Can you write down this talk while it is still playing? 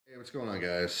What's going on,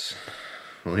 guys?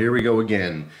 Well, here we go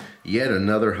again. Yet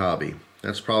another hobby.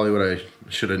 That's probably what I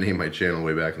should have named my channel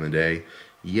way back in the day.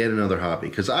 Yet another hobby.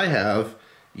 Because I have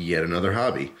yet another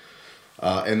hobby.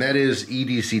 And that is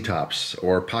EDC tops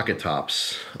or pocket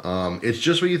tops. It's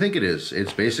just what you think it is.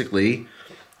 It's basically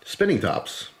spinning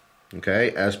tops,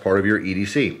 okay, as part of your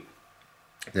EDC.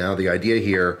 Now, the idea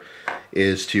here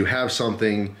is to have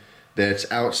something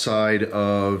that's outside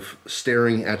of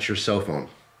staring at your cell phone.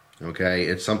 Okay,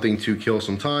 it's something to kill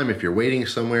some time if you're waiting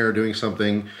somewhere or doing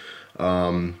something.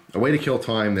 A way to kill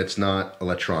time that's not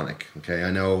electronic. Okay,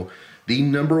 I know the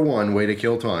 #1 way to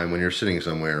kill time when you're sitting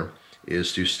somewhere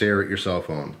is to stare at your cell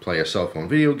phone, play a cell phone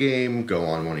video game, go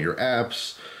on one of your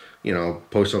apps, you know,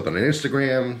 post something on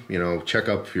Instagram, you know, check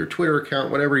up your Twitter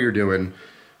account, whatever you're doing.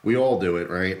 We all do it,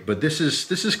 right? But this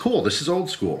is cool. This is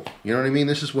old school. You know what I mean?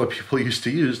 This is what people used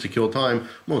to use to kill time.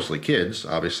 Mostly kids.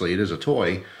 Obviously, it is a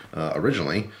toy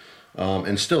originally.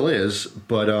 And still is,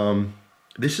 but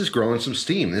this is growing some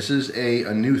steam. This is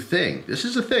a new thing. This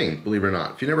is a thing, believe it or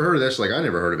not. If you never heard of this, like I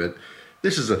never heard of it,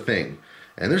 this is a thing.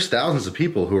 And there's thousands of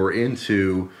people who are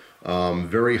into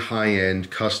very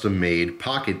high-end, custom-made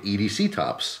pocket EDC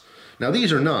tops. Now,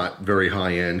 these are not very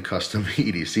high-end, custom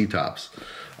EDC tops.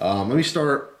 Let me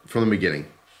start from the beginning.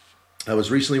 I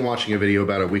was recently watching a video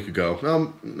about a week ago,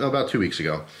 about 2 weeks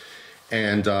ago.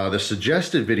 And the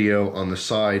suggested video on the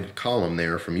side column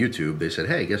there from YouTube, they said,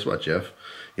 hey, guess what, Jeff?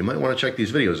 You might want to check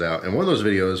these videos out. And one of those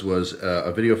videos was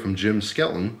a video from Jim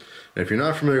Skelton. And if you're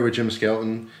not familiar with Jim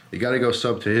Skelton, you got to go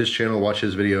sub to his channel, watch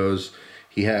his videos.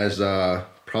 He has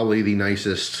probably the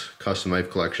nicest custom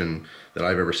knife collection that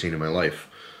I've ever seen in my life.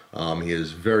 He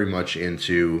is very much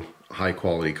into high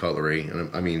quality cutlery.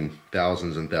 And I mean,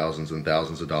 thousands and thousands and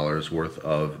thousands of dollars worth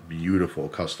of beautiful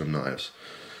custom knives.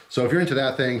 So if you're into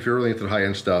that thing, if you're really into the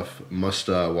high-end stuff, must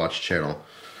watch the channel.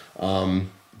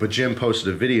 But Jim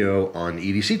posted a video on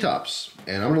EDC tops.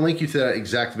 And I'm going to link you to that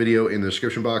exact video in the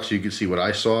description box so you can see what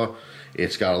I saw.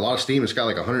 It's got a lot of steam. It's got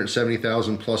like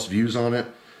 170,000 plus views on it.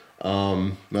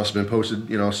 Must have been posted,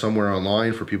 you know, somewhere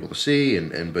online for people to see.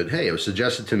 But hey, it was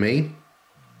suggested to me.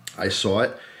 I saw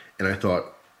it and I thought,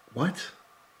 what?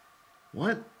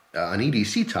 What? An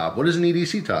EDC top? What is an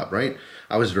EDC top, right?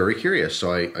 I was very curious,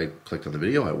 so I clicked on the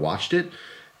video, I watched it,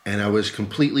 and I was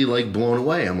completely like blown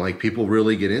away. I'm like, people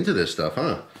really get into this stuff,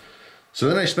 huh? So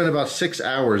then I spent about 6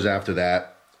 hours after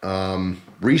that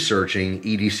researching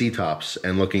EDC tops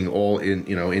and looking all in,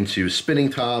 you know, into spinning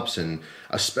tops and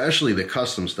especially the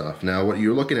custom stuff. Now, what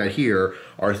you're looking at here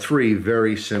are 3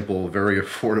 very simple, very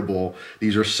affordable.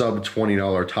 These are sub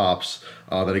 $20 tops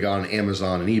that I got on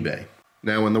Amazon and eBay.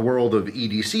 Now, in the world of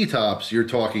EDC tops, you're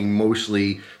talking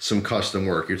mostly some custom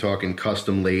work. You're talking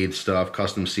custom laid stuff,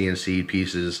 custom CNC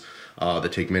pieces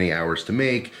that take many hours to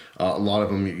make. A lot of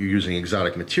them you're using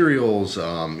exotic materials,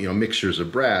 you know, mixtures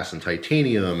of brass and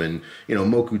titanium and, you know,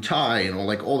 moku tai and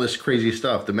all this crazy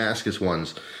stuff, Damascus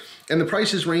ones. And the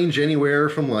prices range anywhere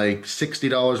from like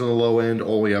 $60 on the low end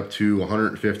all the way up to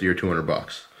 $150 or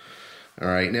 $200. All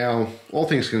right, now, all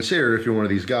things considered, if you're one of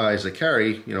these guys that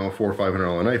carry, you know, a $400 or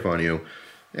 $500 knife on you,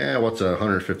 what's a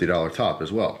 $150 top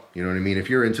as well? You know what I mean? If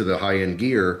you're into the high-end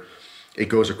gear, it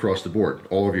goes across the board.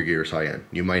 All of your gear is high-end.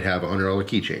 You might have a $100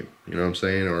 keychain, you know what I'm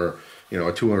saying? Or, you know,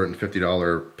 a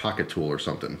 $250 pocket tool or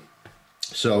something.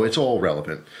 So it's all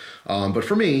relevant. But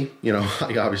for me, you know,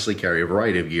 I obviously carry a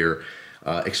variety of gear,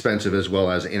 expensive as well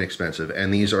as inexpensive.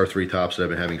 And these are 3 tops that I've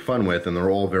been having fun with, and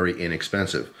they're all very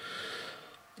inexpensive.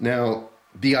 Now,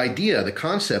 the idea, the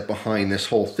concept behind this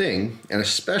whole thing, and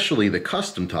especially the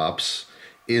custom tops,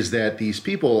 is that these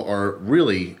people are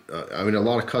really, I mean, a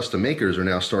lot of custom makers are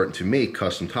now starting to make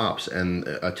custom tops, and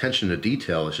attention to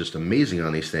detail is just amazing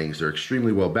on these things. They're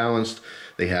extremely well balanced.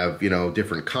 They have, you know,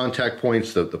 different contact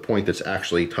points, the point that's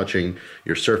actually touching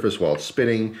your surface while it's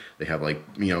spinning. They have, like,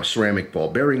 you know, ceramic ball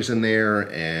bearings in there,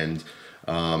 and,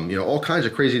 you know, all kinds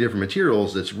of crazy different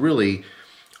materials that's really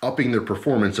upping the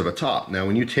performance of a top. Now,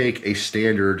 when you take a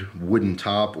standard wooden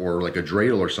top or like a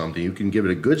dreidel or something, you can give it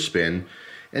a good spin,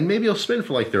 and maybe it'll spin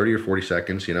for like 30 or 40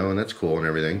 seconds, you know, and that's cool and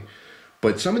everything.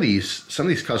 But some of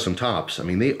these custom tops, I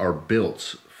mean, they are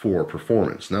built for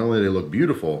performance. Not only do they look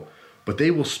beautiful, but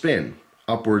they will spin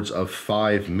upwards of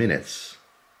 5 minutes,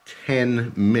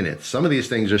 10 minutes. Some of these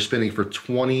things are spinning for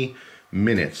 20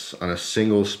 minutes on a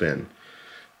single spin.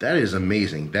 That is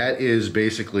amazing. That is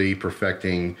basically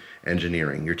perfecting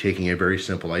engineering. You're taking a very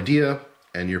simple idea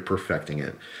and you're perfecting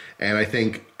it. And I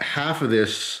think half of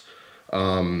this,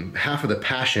 half of the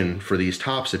passion for these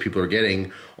tops that people are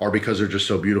getting are because they're just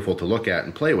so beautiful to look at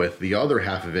and play with. The other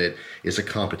half of it is a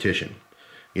competition.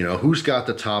 You know, who's got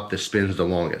the top that spins the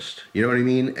longest? You know what I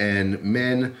mean? And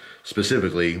men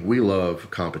specifically, we love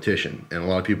competition. And a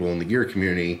lot of people in the gear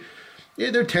community,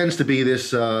 yeah, there tends to be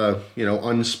this, you know,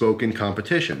 unspoken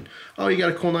competition. Oh, you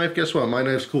got a cool knife? Guess what? My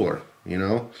knife's cooler, you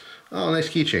know? Oh, nice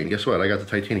keychain. Guess what? I got the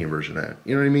titanium version of that.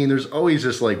 You know what I mean? There's always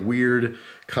this like weird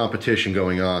competition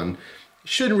going on.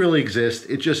 Shouldn't really exist.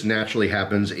 It just naturally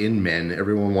happens in men.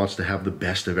 Everyone wants to have the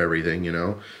best of everything, you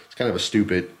know? It's kind of a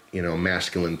stupid, you know,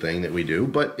 masculine thing that we do,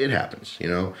 but it happens, you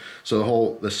know?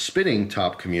 So the spinning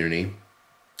top community,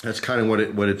 that's kind of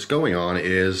what it's going on,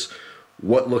 is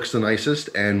what looks the nicest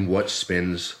and what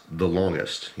spins the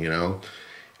longest, you know?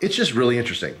 It's just really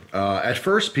interesting. At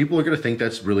first, people are going to think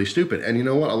that's really stupid. And you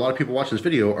know what? A lot of people watching this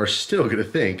video are still going to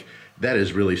think that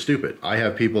is really stupid. I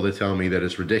have people that tell me that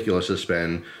it's ridiculous to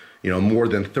spend, you know, more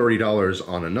than $30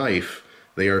 on a knife.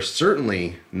 They are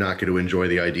certainly not going to enjoy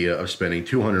the idea of spending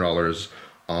 $200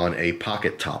 on a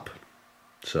pocket top.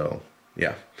 So,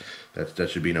 yeah, that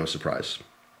should be no surprise.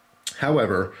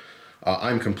 However,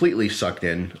 I'm completely sucked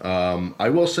in. I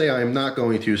will say I'm not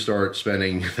going to start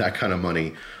spending that kind of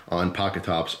money on pocket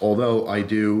tops, although I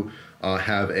do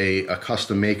have a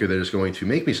custom maker that is going to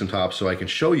make me some tops so I can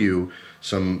show you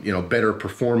some, you know, better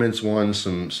performance ones,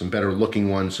 some better looking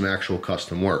ones, some actual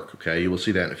custom work, okay? You will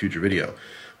see that in a future video.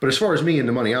 But as far as me and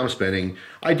the money I'm spending,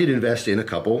 I did invest in a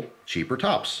couple cheaper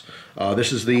tops.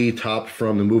 This is the top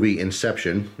from the movie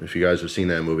Inception, if you guys have seen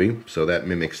that movie. So that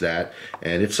mimics that,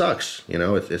 and it sucks. You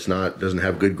know, it's not, doesn't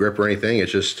have good grip or anything.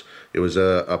 It's just, it was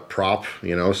a prop,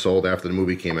 you know, sold after the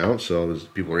movie came out. So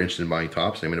people were interested in buying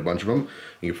tops. They made a bunch of them.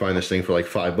 You can find this thing for like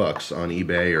 $5 on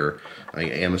eBay or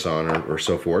Amazon or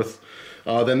so forth.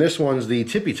 Then this one's the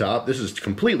tippy top. This is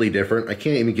completely different. I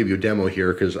can't even give you a demo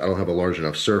here because I don't have a large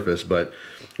enough surface, but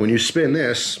when you spin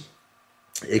this,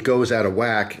 it goes out of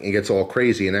whack and gets all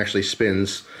crazy and actually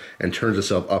spins and turns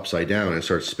itself upside down and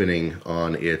starts spinning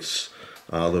on its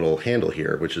little handle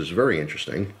here, which is very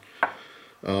interesting.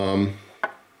 So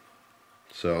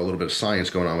a little bit of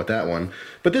science going on with that one.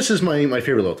 But this is my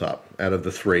favorite little top out of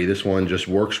the three. This one just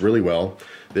works really well.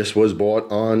 This was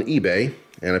bought on eBay,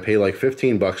 and I paid like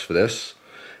 15 bucks for this.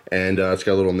 And it's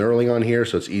got a little knurling on here,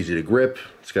 so it's easy to grip.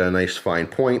 It's got a nice fine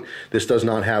point. This does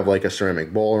not have like a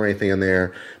ceramic ball or anything in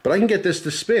there, but I can get this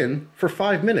to spin for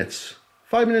 5 minutes.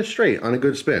 5 minutes straight on a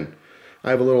good spin. I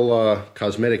have a little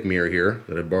cosmetic mirror here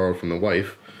that I borrowed from the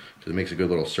wife, because it makes a good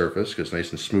little surface, because it's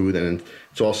nice and smooth, and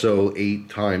it's also 8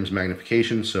 times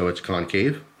magnification, so it's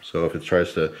concave. So if it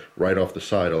tries to right off the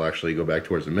side, it'll actually go back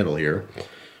towards the middle here.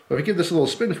 But if I give this a little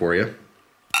spin for you,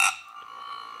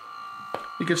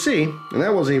 you can see, and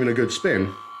that wasn't even a good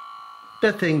spin,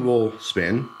 that thing will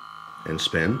spin and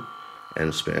spin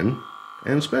and spin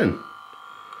and spin.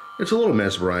 It's a little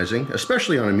mesmerizing,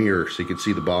 especially on a mirror, so you can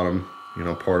see the bottom, you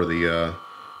know, part of the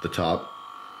top.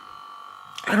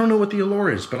 I don't know what the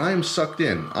allure is, but I am sucked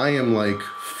in. I am like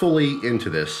fully into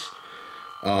this.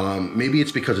 Maybe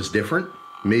it's because it's different.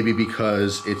 Maybe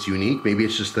because it's unique. Maybe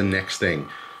it's just the next thing.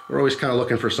 We're always kind of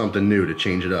looking for something new to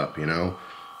change it up, you know.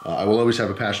 I will always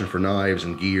have a passion for knives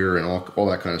and gear and all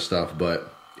that kind of stuff,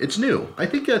 but it's new. I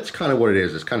think that's kind of what it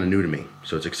is. It's kind of new to me,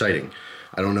 so it's exciting.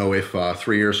 I don't know if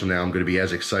 3 years from now I'm going to be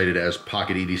as excited as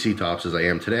pocket EDC tops as I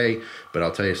am today, but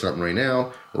I'll tell you something right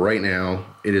now. Right now,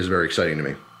 it is very exciting to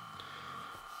me.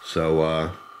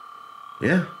 So,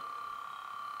 yeah.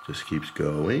 Just keeps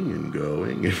going and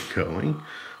going and going.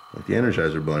 Like the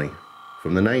Energizer Bunny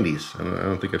from the 90s. I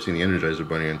don't think I've seen the Energizer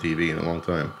Bunny on TV in a long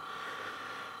time.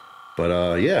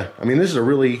 But yeah, I mean, this is a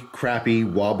really crappy,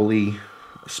 wobbly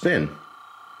spin.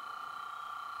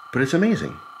 But it's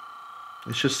amazing.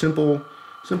 It's just simple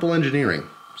engineering,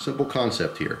 simple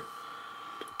concept here.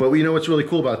 But you know what's really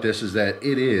cool about this is that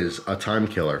it is a time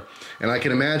killer. And I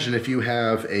can imagine if you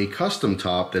have a custom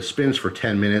top that spins for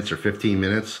 10 minutes or 15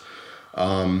 minutes, you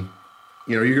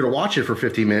know, you're going to watch it for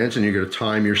 15 minutes and you're going to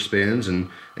time your spins, and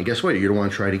guess what? You're going to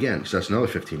want to try it again. So that's another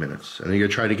 15 minutes. And then you're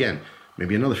going to try it again.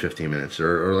 Maybe another 15 minutes,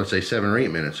 or let's say 7 or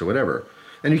 8 minutes, or whatever.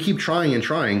 And you keep trying and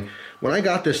trying. When I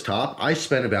got this top, I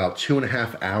spent about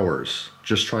 2.5 hours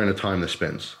just trying to time the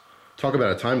spins. Talk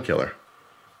about a time killer,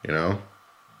 you know?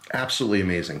 Absolutely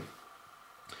amazing.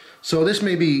 So this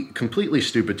may be completely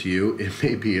stupid to you. It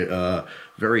may be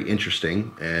very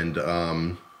interesting, and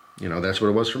you know, that's what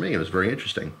it was for me. It was very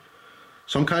interesting.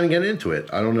 So I'm kind of getting into it.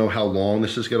 I don't know how long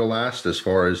this is going to last as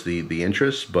far as the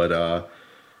interest, but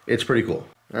it's pretty cool.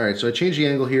 Alright, so I changed the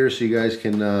angle here so you guys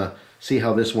can see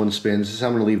how this one spins. This is how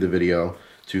I'm going to leave the video,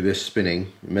 to this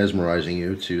spinning, mesmerizing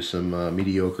you to some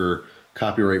mediocre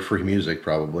copyright-free music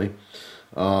probably.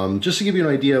 Just to give you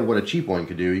an idea of what a cheap one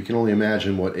could do, you can only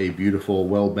imagine what a beautiful,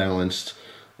 well-balanced,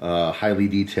 highly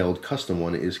detailed custom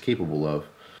one is capable of.